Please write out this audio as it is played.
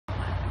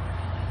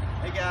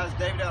Hey guys,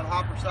 David out of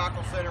Hopper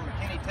Cycle Center,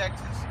 McKinney,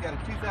 Texas. Got a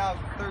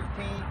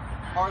 2013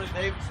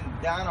 Harley-Davidson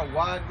Dyna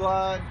Wide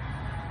Glide.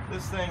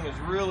 This thing is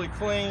really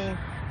clean.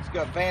 It's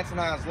got Vance and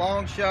Hines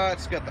longshots.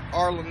 It's got the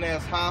Arlen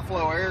Ness high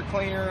flow air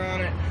cleaner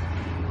on it.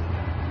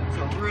 It's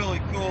a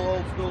really cool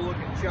old school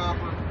looking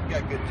chopper.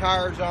 Got good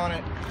tires on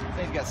it. This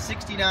thing's got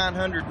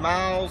 6,900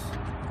 miles.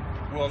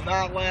 Will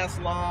not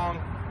last long.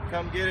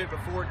 Come get it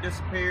before it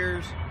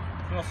disappears. If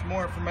you want some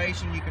more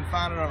information, you can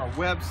find it on our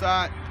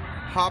website,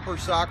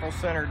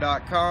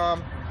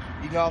 hoppercyclecenter.com.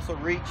 You can also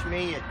reach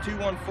me at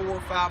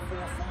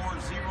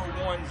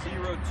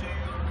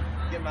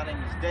 214-544-0102. Again, my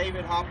name is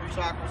David, Hopper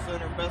Cycle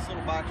Center, best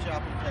little bike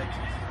shop in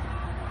Texas.